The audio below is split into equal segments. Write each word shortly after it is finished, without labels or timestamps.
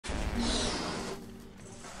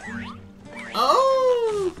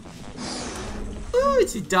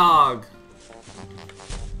pretty dog.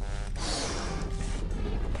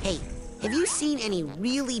 Hey, have you seen any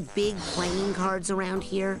really big playing cards around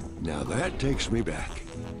here? Now that takes me back.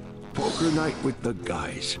 Poker night with the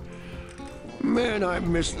guys. Man, I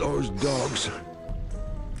miss those dogs.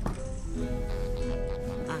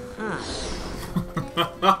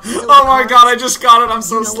 Oh my god, I just got it. I'm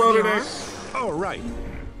so slow today. Oh, right.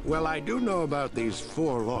 Well, I do know about these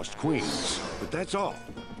 4 lost queens, but that's all.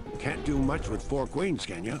 Can't do much with 4 queens,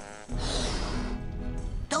 can you?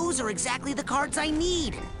 Those are exactly the cards I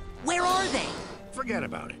need. Where are they? Forget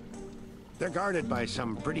about it. They're guarded by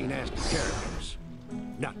some pretty nasty characters.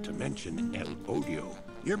 Not to mention El Odio.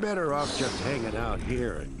 You're better off just hanging out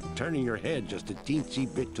here and turning your head just a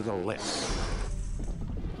teensy bit to the left.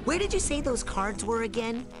 Where did you say those cards were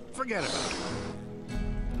again? Forget about it.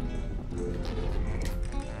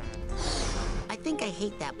 I think I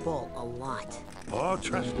hate that bull a lot. Oh,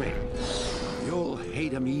 trust me. You'll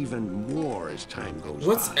hate him even more as time goes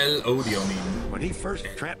What's by. El Odio mean? When he first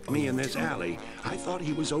trapped me in this alley, I thought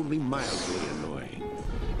he was only mildly annoying.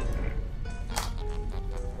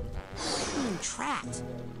 Being trapped.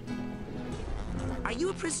 Are you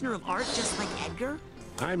a prisoner of art just like Edgar?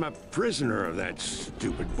 I'm a prisoner of that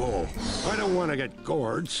stupid bull. I don't want to get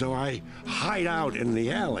gored, so I hide out in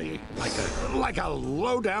the alley like a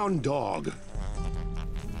low-down dog.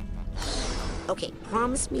 Okay,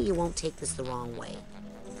 promise me you won't take this the wrong way.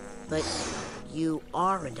 But you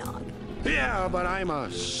are a dog. Yeah, but I'm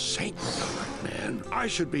a saint dog, man. I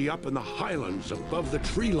should be up in the highlands above the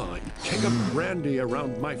tree line, king of brandy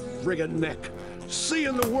around my friggin' neck,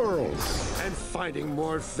 seeing the world, and finding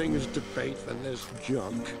more things to bait than this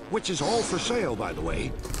junk. Which is all for sale, by the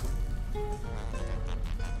way.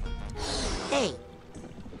 Hey,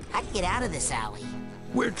 how'd you get out of this alley?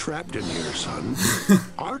 We're trapped in here, son.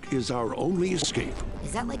 Art is our only escape.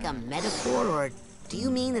 Is that like a metaphor, or do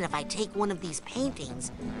you mean that if I take one of these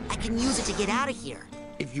paintings, I can use it to get out of here?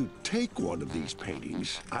 If you take one of these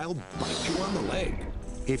paintings, I'll bite you on the leg.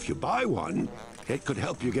 If you buy one, it could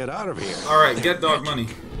help you get out of here. Alright, get dog money.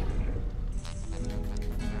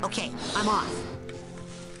 Okay, I'm off.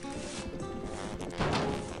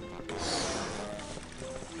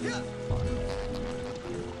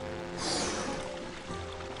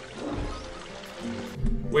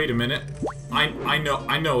 Wait a minute. I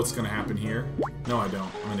know what's gonna happen here. No, I don't.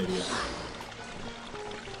 I'm an idiot.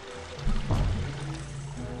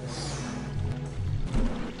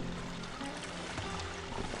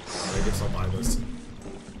 I guess I'll buy this.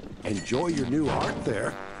 Enjoy your new art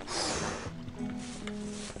there.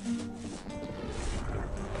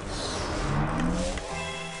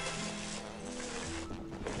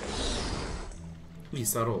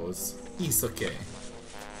 Isaros. Isake.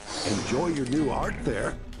 Enjoy your new art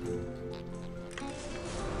there.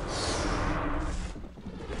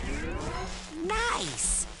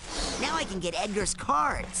 Nice! Now I can get Edgar's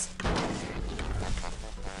cards.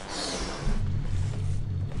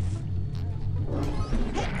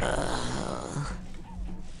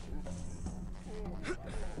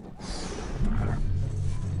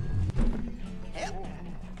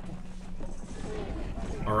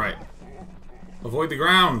 Alright. Avoid the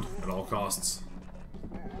ground at all costs.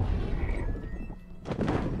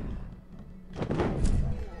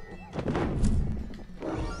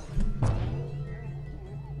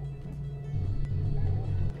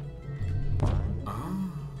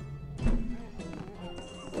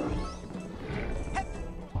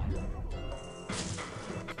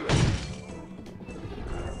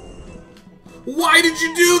 Why did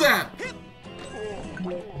you do that?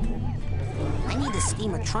 I need a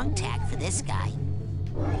steamer trunk tag for this guy.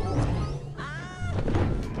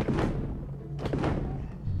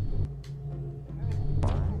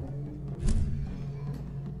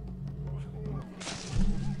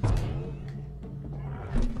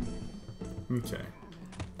 Okay.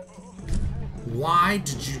 Why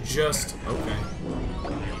did you just... Okay.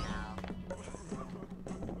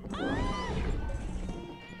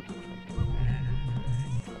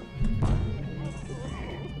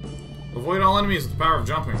 Avoid all enemies with the power of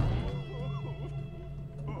jumping.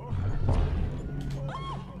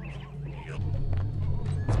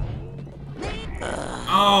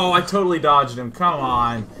 Oh, I totally dodged him. Come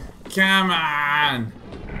on. Come on.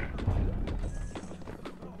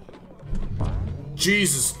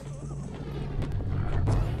 Jesus.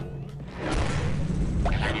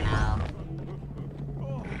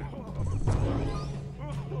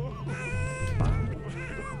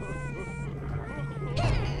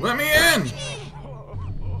 Let me in!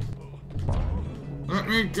 Let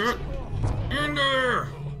me get in there!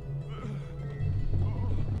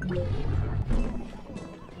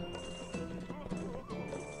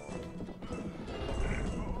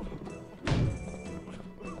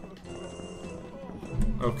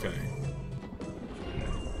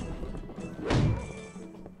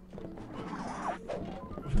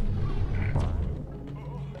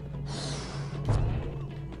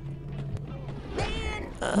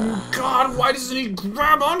 God, why doesn't he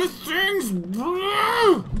grab onto things?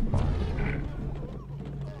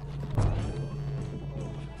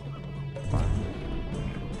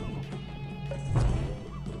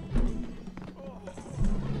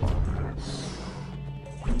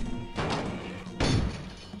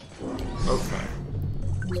 Okay.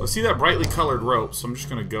 So I see that brightly colored rope, so I'm just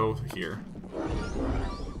gonna go here.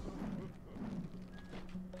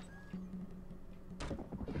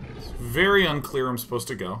 It's very unclear I'm supposed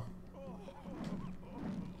to go.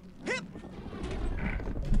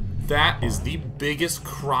 That is the biggest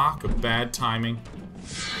crock of bad timing.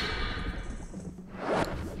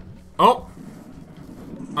 Oh!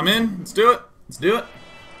 I'm in. Let's do it. Let's do it.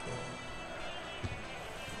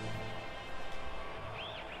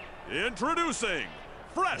 Introducing,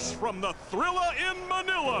 fresh from the Thrilla in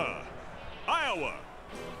Manila, Iowa,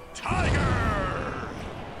 Tiger!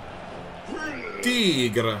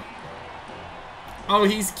 Tigre. Oh,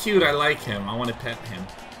 he's cute. I like him. I want to pet him.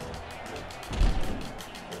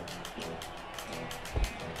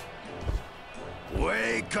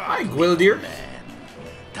 Wake up, Hi, Gwildir. man.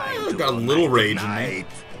 I got a little rage in me.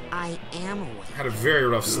 I am awake. Had a very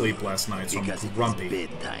rough sleep last night, so Because I'm it is grumpy.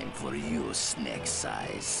 bedtime for you, Snake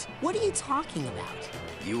Size. What are you talking about?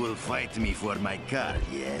 You will fight me for my card,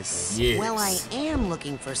 yes? Yes. Well, I am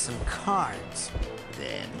looking for some cards.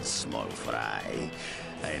 Then, small fry,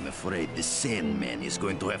 I am afraid the Sandman is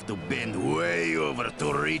going to have to bend way over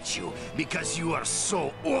to reach you because you are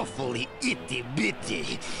so awfully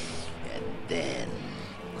itty-bitty. And then...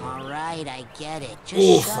 All right, I get it.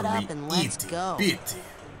 Just shut Awfully up and let's go. itty-bitty.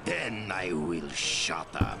 Then I will shut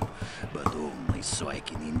up, but only so I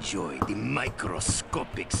can enjoy the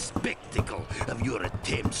microscopic spectacle of your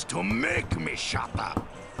attempts to make me shut up.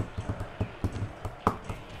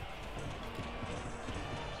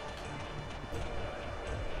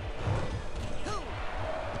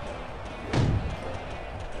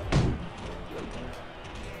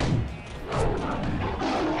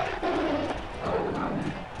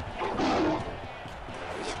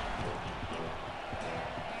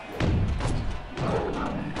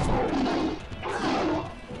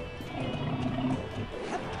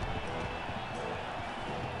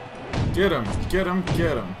 Get him, get him,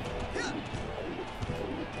 get him.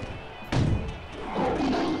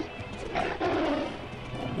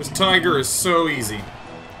 This tiger is so easy.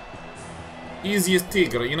 Easiest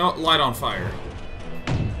tigre. You know what? Light on fire.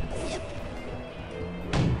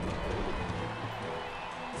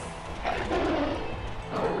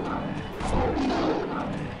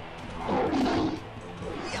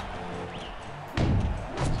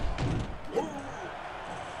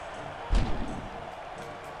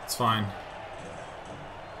 It's fine.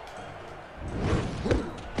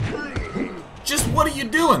 Just what are you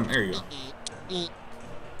doing? There you go.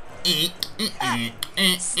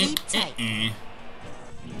 Sleep tight.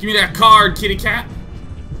 Give me that card, kitty cat.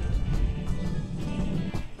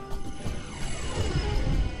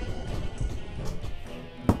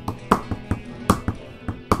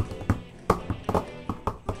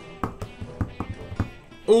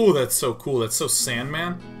 Oh, that's so cool. That's so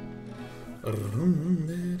Sandman.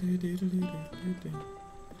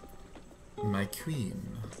 My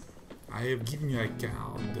queen, I have given you a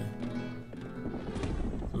card.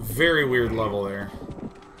 Very weird level there.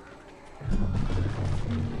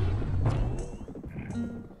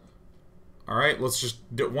 Alright, let's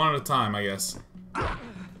just do it one at a time, I guess.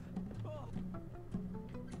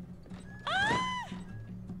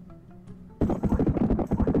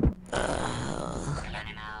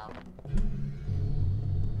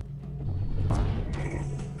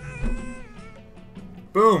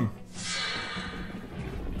 Boom!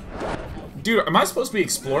 Dude, am I supposed to be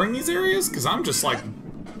exploring these areas? Because I'm just like...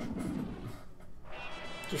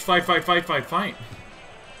 Just fight, fight, fight, fight, fight.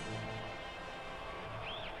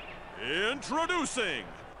 Introducing,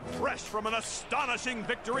 fresh from an astonishing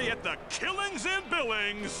victory at the Killings and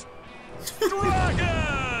Billings,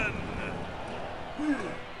 Dragon!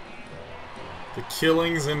 The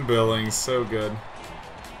Killings and Billings, so good.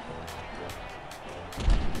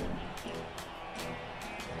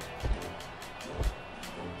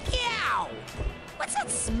 Yow! What's that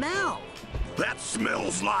smell? That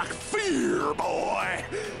smells like fear, boy.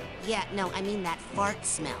 Yeah, no, I mean that fart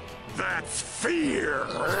smell. That's fear.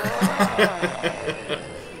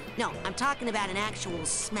 No, I'm talking about an actual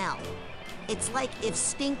smell. It's like if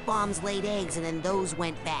stink bombs laid eggs and then those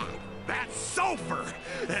went bad. That's sulfur.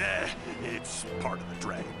 It's part of the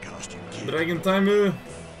dragon costume, kid. Dragon timer.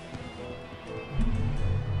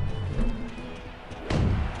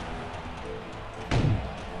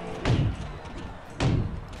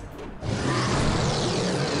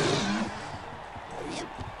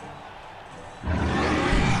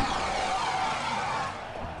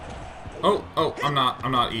 I'm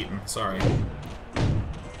not eating. Sorry.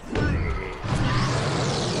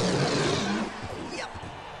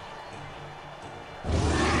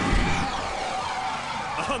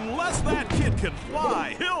 Unless that kid can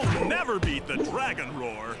fly, he'll never beat the dragon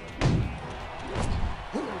roar.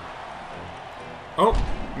 Oh,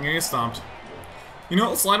 I'm gonna get stomped. You know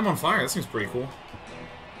what? Let's light him on fire. That seems pretty cool.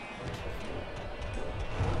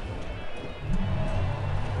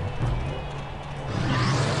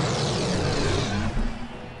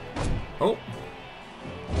 Oh.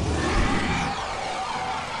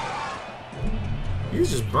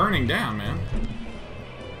 He's just burning down, man.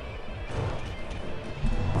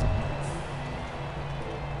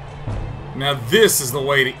 Now this is the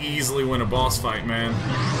way to easily win a boss fight, man.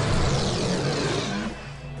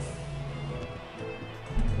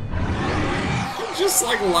 Just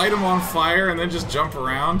like light him on fire and then just jump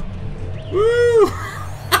around. Woo!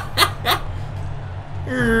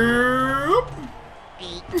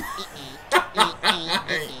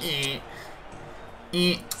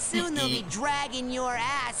 Soon they'll be dragging your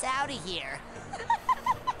ass out of here.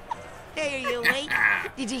 Hey, are you awake?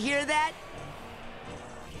 Did you hear that?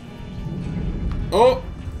 Oh!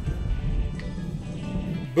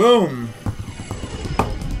 Boom!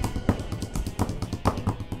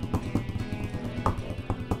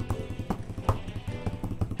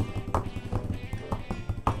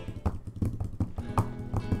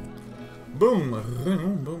 Boom!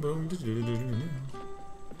 Boom! Boom! Boom!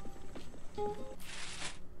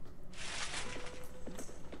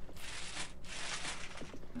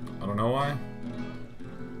 I don't know why.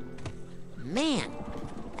 Man,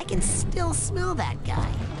 I can still smell that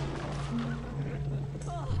guy.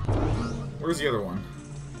 Where's the other one?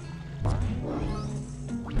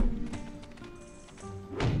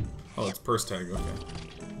 Oh, it's purse tag, okay.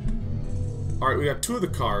 Alright, we got 2 of the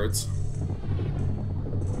cards.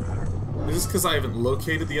 Is this because I haven't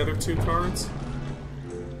located the other 2 cards?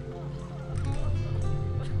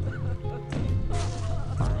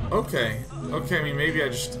 Okay. Okay, I mean, maybe I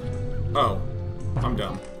just... Oh. I'm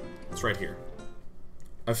dumb. It's right here.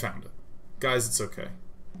 I found it. Guys, it's okay.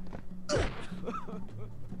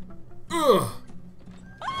 Ugh!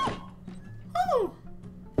 Oh!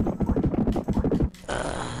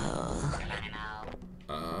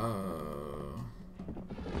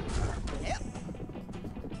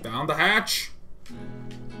 Down the hatch!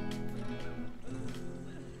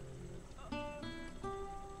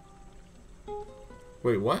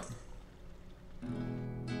 Wait, what?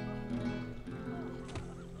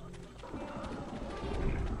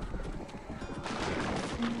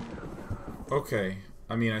 Okay,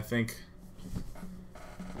 I mean, I think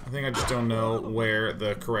I just don't know where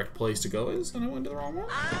the correct place to go is, and I went to the wrong one.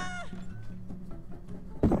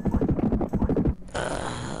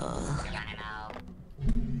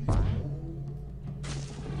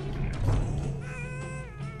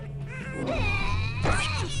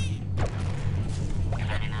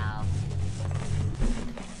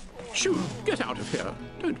 Shoo, get out of here.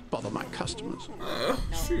 Don't bother my customers.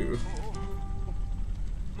 Shoo.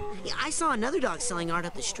 Yeah, I saw another dog selling art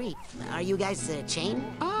up the street. Are you guys a chain?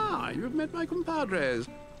 Ah, you've met my compadres.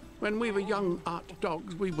 When we were young art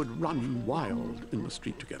dogs, we would run wild in the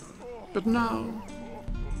street together. But now...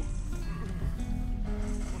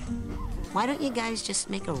 Why don't you guys just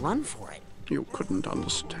make a run for it? You couldn't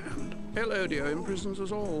understand. El Odio imprisons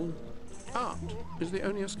us all. Art is the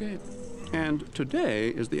only escape. And today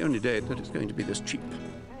is the only day that it's going to be this cheap.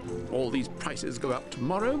 All these prices go up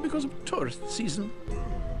tomorrow because of tourist season.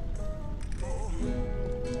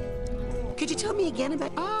 Could you tell me again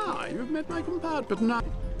about... Ah, you've met my compadre, but not...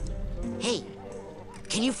 Hey,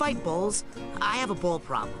 can you fight bulls? I have a bull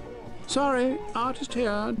problem. Sorry, artist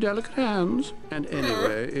here, delicate hands. And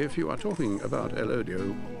anyway, if you are talking about El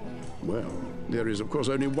Odio, well, there is of course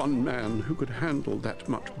only one man who could handle that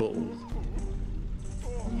much bull.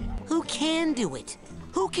 Who can do it?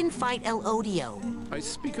 Who can fight El Odio? I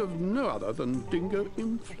speak of no other than Dingo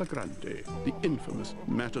in Flagrante, the infamous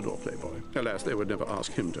matador playboy. Alas, they would never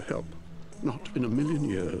ask him to help. Not in a million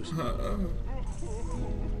years.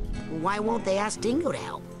 Why won't they ask Dingo to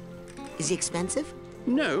help? Is he expensive?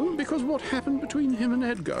 No, because what happened between him and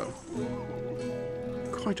Edgar?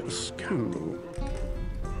 Quite a scandal.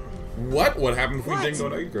 What? What happened between What? Dingo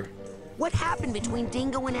and Edgar? What happened between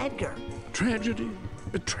Dingo and Edgar? Tragedy,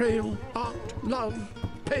 betrayal, art, love,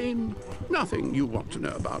 pain. Nothing you want to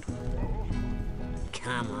know about.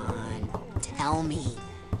 Come on, tell me.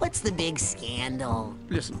 What's the big scandal?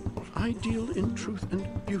 Listen, I deal in truth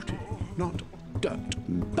and beauty, not dirt.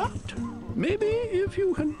 But maybe if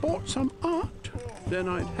you had bought some art, then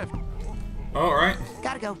I'd have... All right.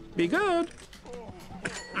 Gotta go. Be good.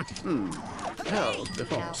 pearls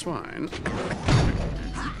before swine.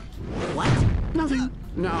 What? Nothing.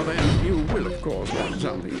 Now then, you will of course want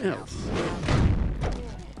something else.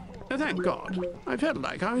 Thank God. I felt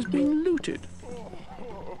like I was being looted.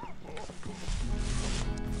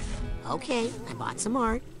 Okay, I bought some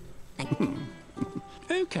art.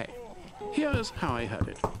 Okay, here's how I heard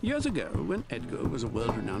it. Years ago, when Edgar was a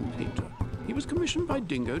world-renowned painter, he was commissioned by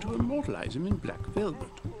Dingo to immortalize him in black velvet.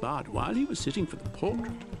 But while he was sitting for the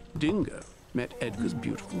portrait, Dingo met Edgar's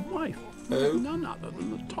beautiful wife, none other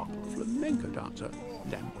than the top flamenco dancer,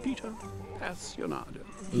 Lampito Passionado.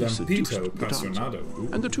 He seduced Lampito the dancer, Passionado.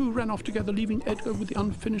 and the two ran off together, leaving Edgar with the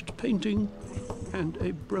unfinished painting and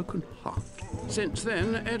a broken heart. Since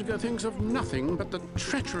then, Edgar thinks of nothing but the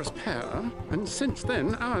treacherous pair, and since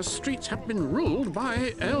then, our streets have been ruled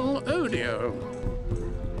by El Odio.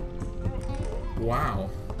 Wow.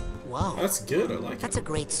 Whoa. That's good, I like That's it. a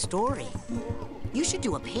great story. You should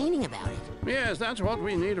do a painting about it. Yes, that's what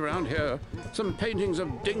we need around here. Some paintings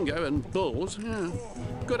of Dingo and bulls. Yeah,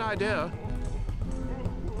 good idea.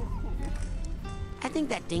 I think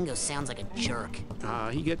that Dingo sounds like a jerk.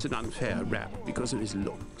 He gets an unfair rap because of his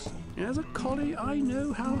looks. As a collie, I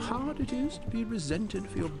know how hard it is to be resented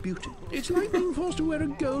for your beauty. It's like being forced to wear a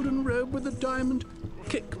golden robe with a diamond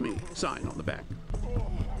 "Kick Me" sign on the back.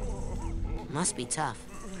 Must be tough.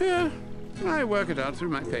 Yeah, I work it out through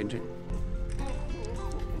my painting.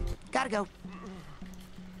 Gotta go.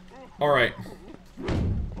 Alright.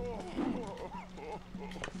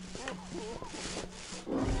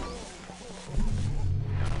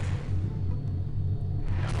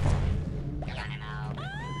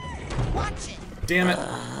 Watch it. Damn it.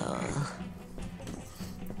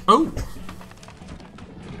 Oh!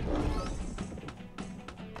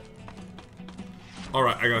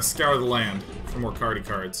 Alright, I gotta scour the land for more cardy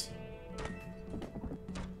cards.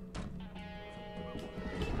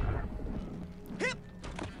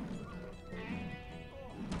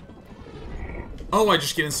 Oh, I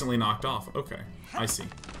just get instantly knocked off. Okay, I see.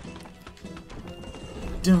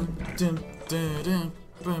 Dun, dun, dun, dun,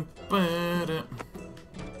 bum, ba-dum.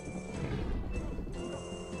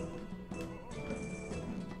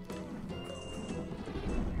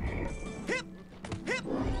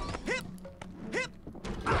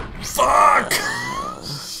 Fuck!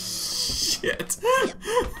 Shit.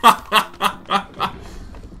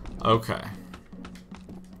 Okay.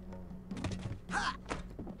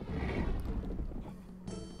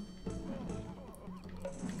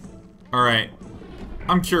 Alright.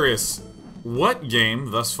 I'm curious, what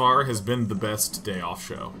game thus far has been the best day off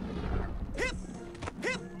show?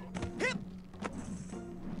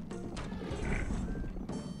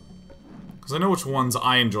 Because I know which ones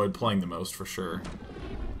I enjoyed playing the most for sure.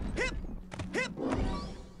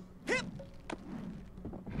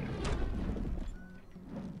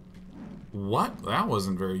 What? That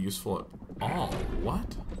wasn't very useful at all.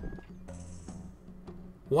 What?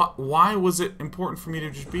 Why was it important for me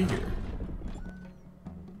to just be here?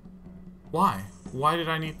 Why? Why did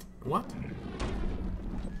I need... What?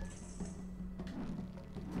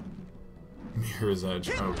 Mirror's Edge.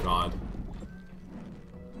 Oh, God.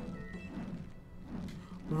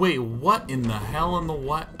 Wait, what in the hell in the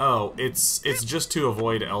what? Oh, it's just to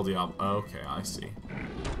avoid El Diablo. Okay, I see.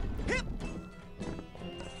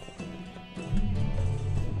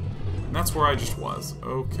 And that's where I just was.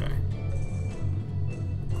 Okay.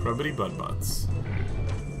 Crubbity Bud Butts.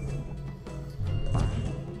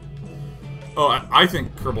 Oh, I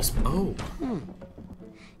think Kerbal's... Oh.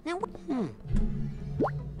 Now,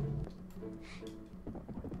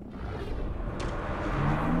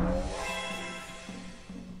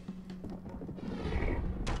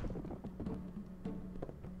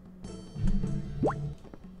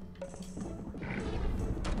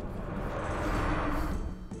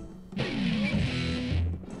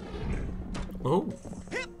 Oh.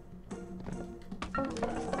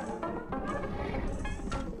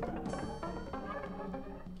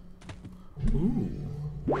 Ooh.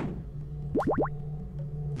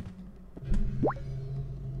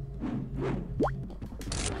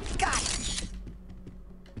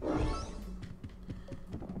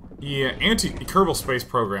 Yeah, Kerbal Space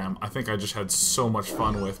Program, I think I just had so much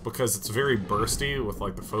fun with because it's very bursty with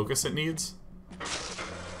like the focus it needs.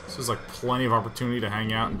 So there's like plenty of opportunity to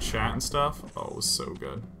hang out and chat and stuff. Oh, it was so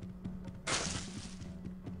good.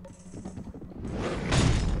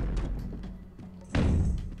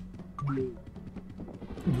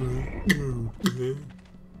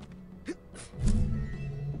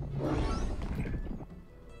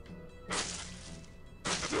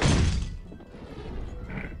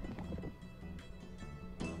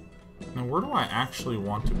 Now, where do I actually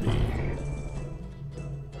want to be?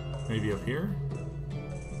 Maybe up here?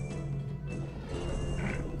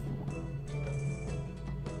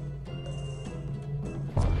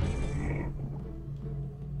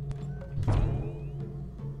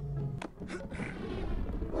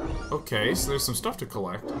 Okay, so there's some stuff to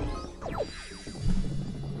collect.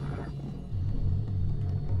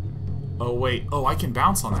 Oh, wait. Oh, I can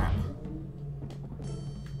bounce on that.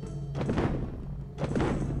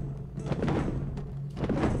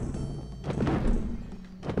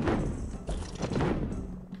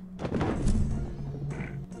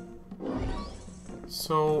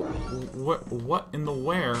 So, what in the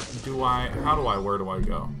where do I, where do I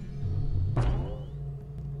go?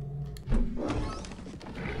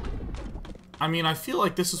 I mean, I feel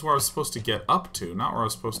like this is where I was supposed to get up to, not where I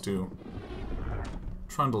was supposed to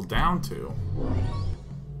trundle down to.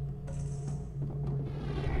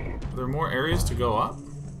 Are there more areas to go up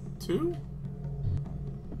to?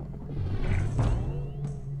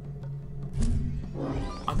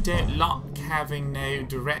 I don't like having no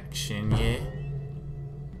direction, yeah?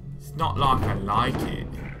 It's not like I like it.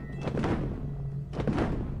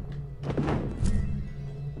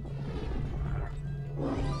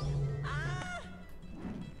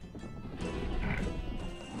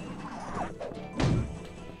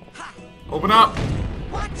 Open up!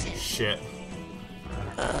 Shit.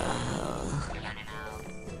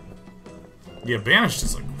 Yeah, Banished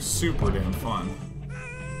is like super damn fun.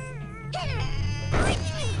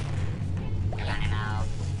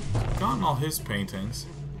 Gotten all his paintings.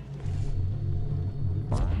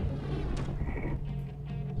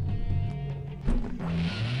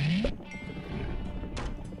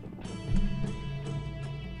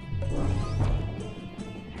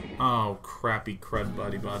 Oh, crappy crud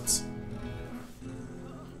buddy butts.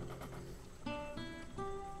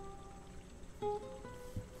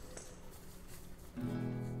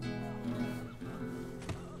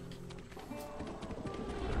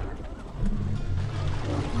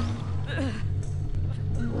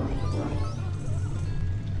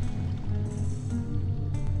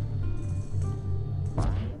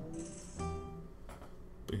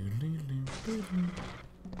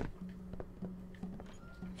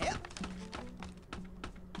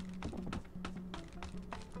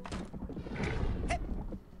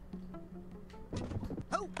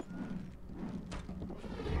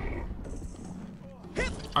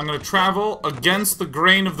 I'm gonna travel against the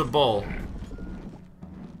grain of the bull.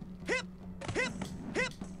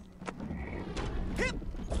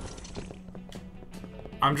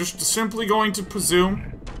 I'm just simply going to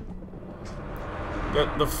presume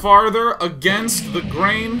that the farther against the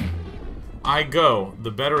grain I go, the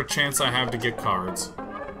better a chance I have to get cards.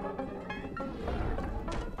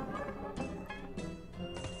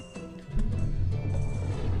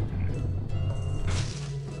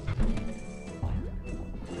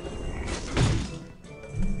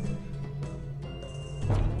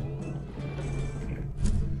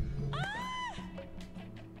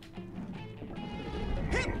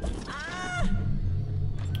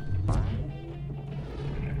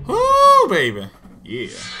 Baby. Yeah.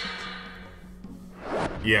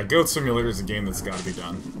 Yeah, Goat Simulator is a game that's gotta be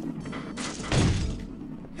done.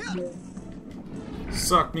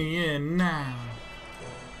 Suck me in now.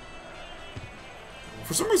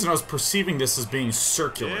 For some reason I was perceiving this as being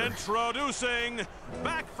circular. Introducing,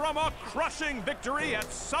 back from a crushing victory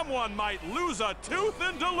at someone might lose a tooth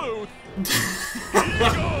in Duluth.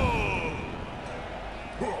 Eagle!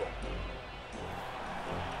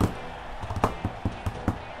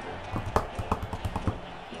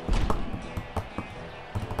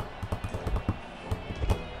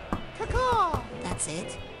 That's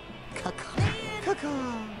it. Caca.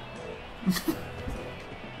 Caca.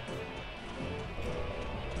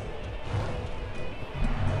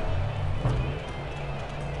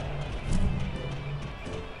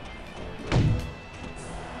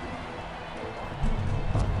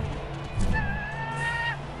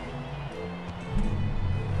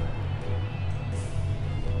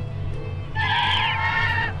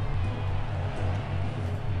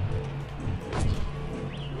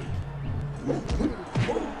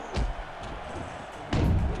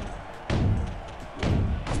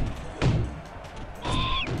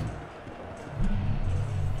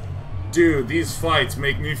 Dude, these fights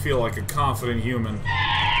make me feel like a confident human.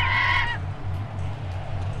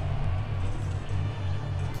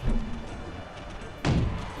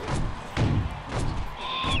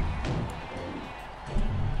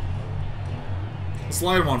 Let's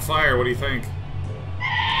light him on fire, what do you think?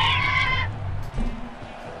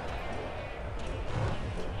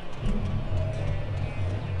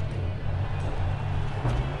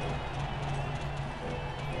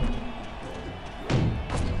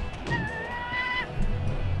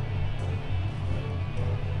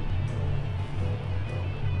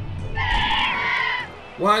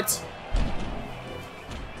 What?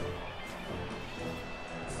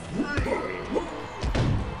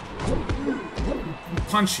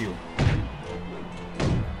 punch you.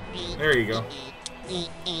 There you go.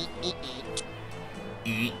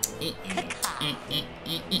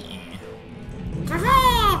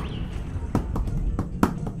 Caca!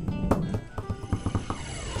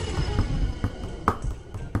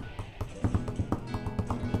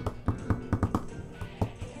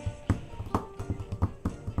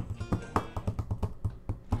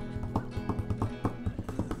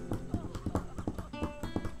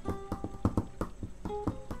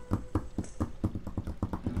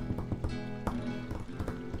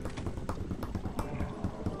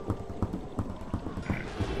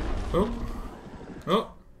 Oh.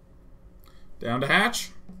 Oh. Down to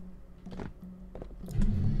hatch.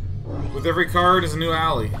 With every card is a new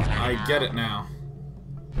alley. I get it now.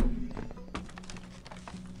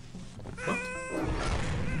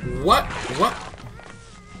 What? What?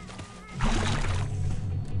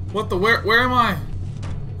 What the? Where am I?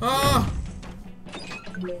 Ah!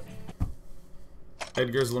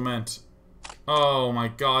 Edgar's Lament. Oh my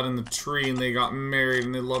god, in the tree, and they got married,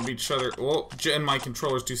 and they love each other. Oh, and my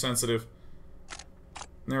controller's too sensitive.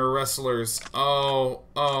 And they were wrestlers. Oh,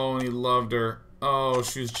 and he loved her. Oh,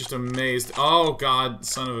 she was just amazed. Oh god,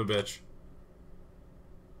 son of a bitch.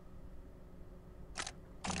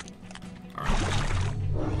 Alright.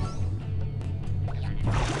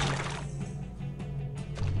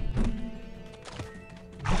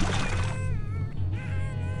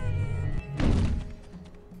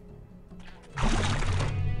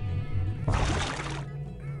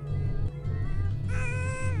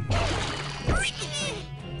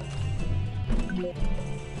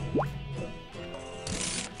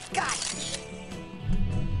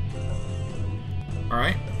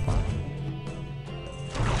 Alright.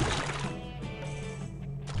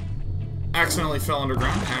 Accidentally fell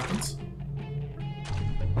underground. Happens.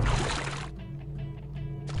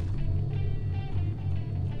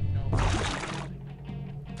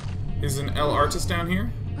 Is an L artist down here?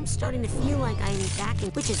 I'm starting to feel like I need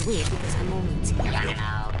backing, which is weird because I'm only 10.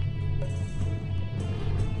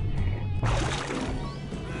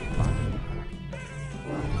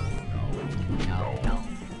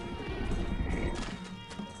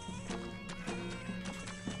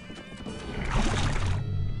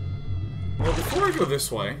 Well, before I go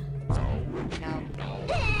this way, I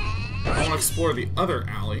want to explore the other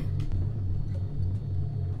alley.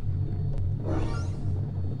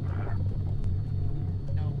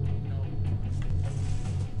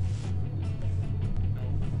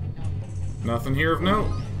 Nothing here of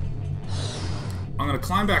note. I'm gonna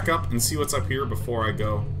climb back up and see what's up here before I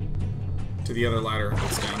go to the other ladder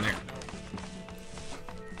that's down there.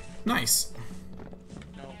 Nice.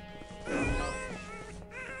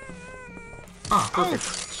 Ah,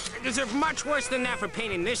 perfect. I deserve much worse than that for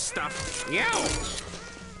painting this stuff. Yo!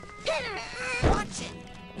 Watch it.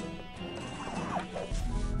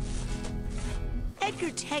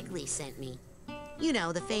 Edgar Tegley sent me. You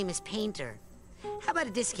know, the famous painter. How about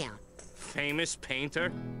a discount? Famous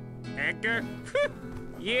painter? Edgar?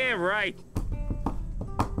 Yeah, right.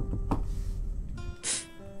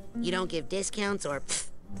 You don't give discounts, or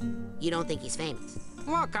you don't think he's famous?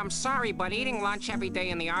 Look, I'm sorry, but eating lunch every day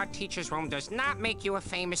in the art teacher's room does not make you a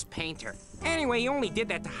famous painter. Anyway, you only did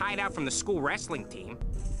that to hide out from the school wrestling team.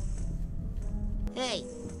 Hey,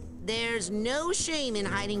 there's no shame in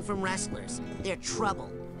hiding from wrestlers. They're trouble,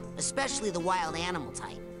 especially the wild animal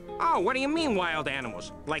type. Oh, what do you mean, wild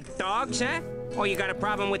animals? Like dogs, huh? Or you got a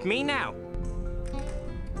problem with me now?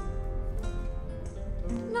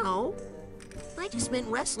 No, I just meant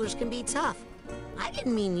wrestlers can be tough. I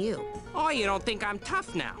didn't mean you. Oh, you don't think I'm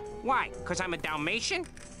tough now? Why? 'Cause I'm a Dalmatian?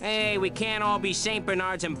 Hey, we can't all be St.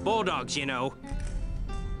 Bernards and Bulldogs, you know.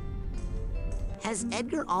 Has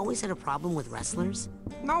Edgar always had a problem with wrestlers?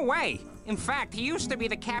 No way. In fact, he used to be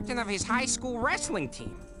the captain of his high school wrestling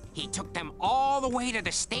team. He took them all the way to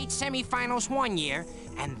the state semifinals one year,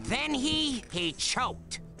 and then he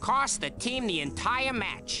choked. Cost the team the entire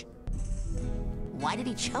match. Why did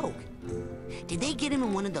he choke? Did they get him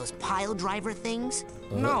in one of those pile driver things?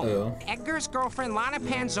 No. Edgar's girlfriend, Lana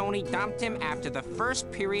Panzoni, dumped him after the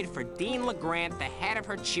first period for Dean LeGrand, the head of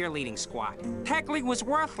her cheerleading squad. Tegley was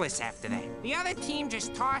worthless after that. The other team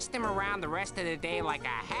just tossed him around the rest of the day like a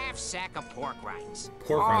half sack of pork rinds.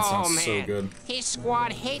 Pork rinds sounds so good. His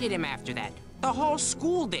squad hated him after that. The whole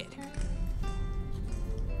school did.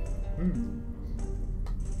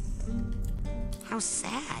 How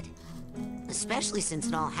sad. Especially since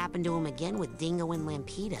it all happened to him again with Dingo and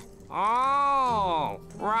Lampita. Oh,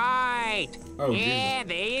 right. Oh, yeah,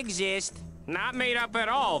 they exist. Not made up at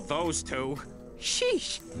all, those two.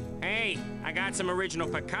 Sheesh. Hey, I got some original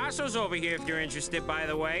Picassos over here if you're interested, by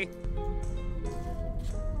the way.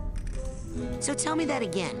 So tell me that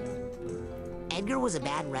again. Edgar was a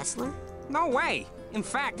bad wrestler? No way. In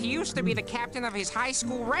fact, he used to be the captain of his high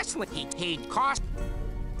school wrestling. He'd cost...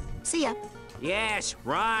 See ya. Yes,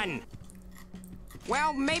 run.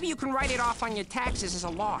 Well, maybe you can write it off on your taxes as a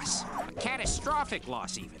loss. A catastrophic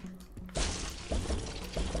loss, even.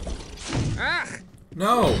 Ugh!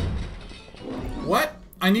 No! What?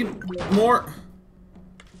 I need more...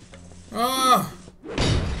 Ah!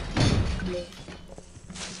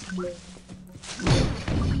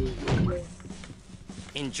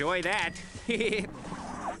 Enjoy that.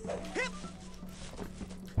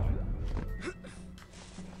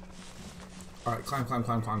 Alright, climb, climb,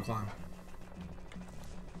 climb, climb, climb.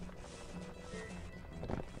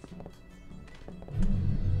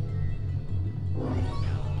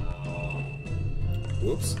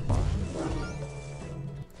 Whoops.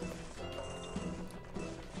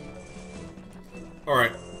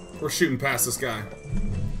 Alright, we're shooting past this guy.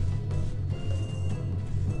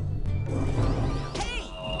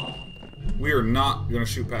 We are not gonna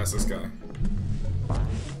shoot past this guy.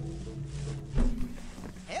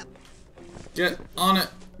 Get on it.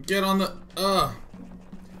 Get on the... I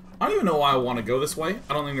don't even know why I want to go this way.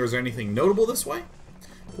 I don't think there's anything notable this way.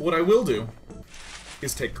 But what I will do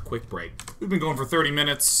is take a quick break. We've been going for 30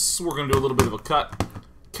 minutes. We're going to do a little bit of a cut.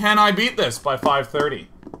 Can I beat this by 5:30?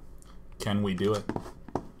 Can we do it?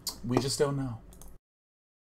 We just don't know.